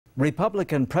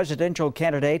Republican presidential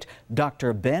candidate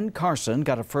Dr. Ben Carson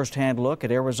got a first-hand look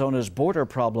at Arizona's border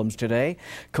problems today.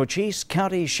 Cochise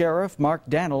County Sheriff Mark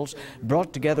Daniels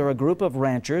brought together a group of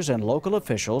ranchers and local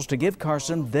officials to give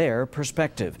Carson their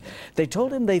perspective. They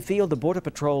told him they feel the Border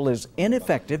Patrol is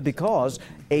ineffective because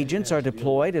agents are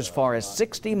deployed as far as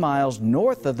 60 miles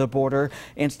north of the border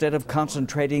instead of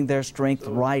concentrating their strength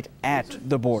right at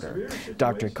the border.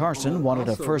 Dr. Carson wanted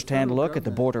a first-hand look at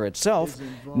the border itself.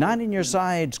 9 on Your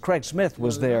Side's Craig Smith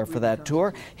was there for that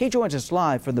tour. He joins us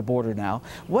live from the border now.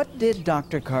 What did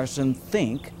Dr. Carson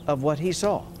think of what he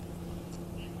saw?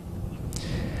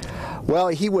 Well,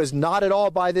 he was not at all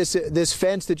by this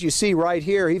fence that you see right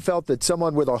here. He felt that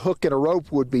someone with a hook and a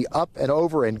rope would be up and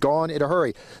over and gone in a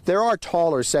hurry. There are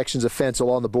taller sections of fence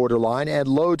along the borderline and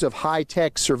loads of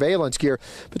high-tech surveillance gear,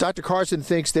 but Dr. Carson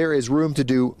thinks there is room to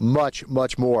do much,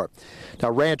 much more.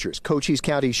 Now, ranchers, Cochise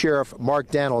County Sheriff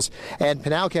Mark Daniels and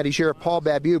Pinal County Sheriff Paul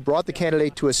Babu brought the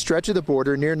candidate to a stretch of the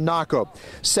border near Naco.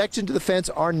 Sections of the fence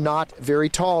are not very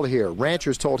tall here.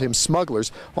 Ranchers told him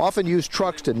smugglers often use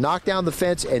trucks to knock down the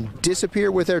fence and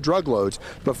disappear with their drug loads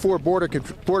before Border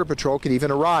Patrol can even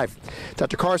arrive.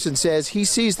 Dr. Carson says he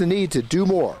sees the need to do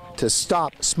more to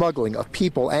stop smuggling of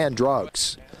people and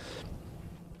drugs.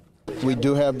 We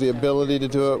do have the ability to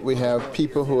do it. We have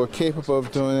people who are capable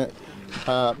of doing it,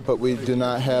 but we do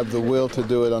not have the will to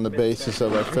do it on the basis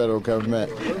of our federal government,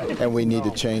 and we need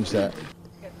to change that.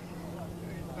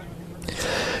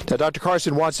 Now, Dr.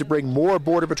 Carson wants to bring more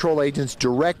Border Patrol agents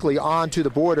directly onto the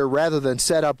border rather than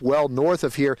set up well north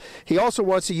of here. He also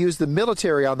wants to use the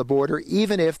military on the border,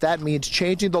 even if that means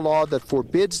changing the law that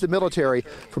forbids the military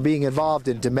from being involved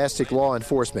in domestic law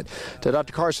enforcement. Now,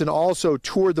 Dr. Carson also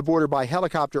toured the border by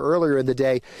helicopter earlier in the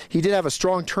day. He did have a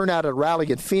strong turnout at a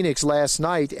rally in Phoenix last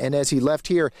night, and as he left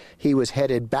here, he was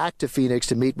headed back to Phoenix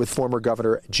to meet with former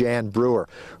Governor Jan Brewer.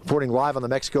 Reporting live on the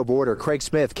Mexico border, Craig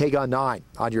Smith, KGUN-9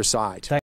 on your side.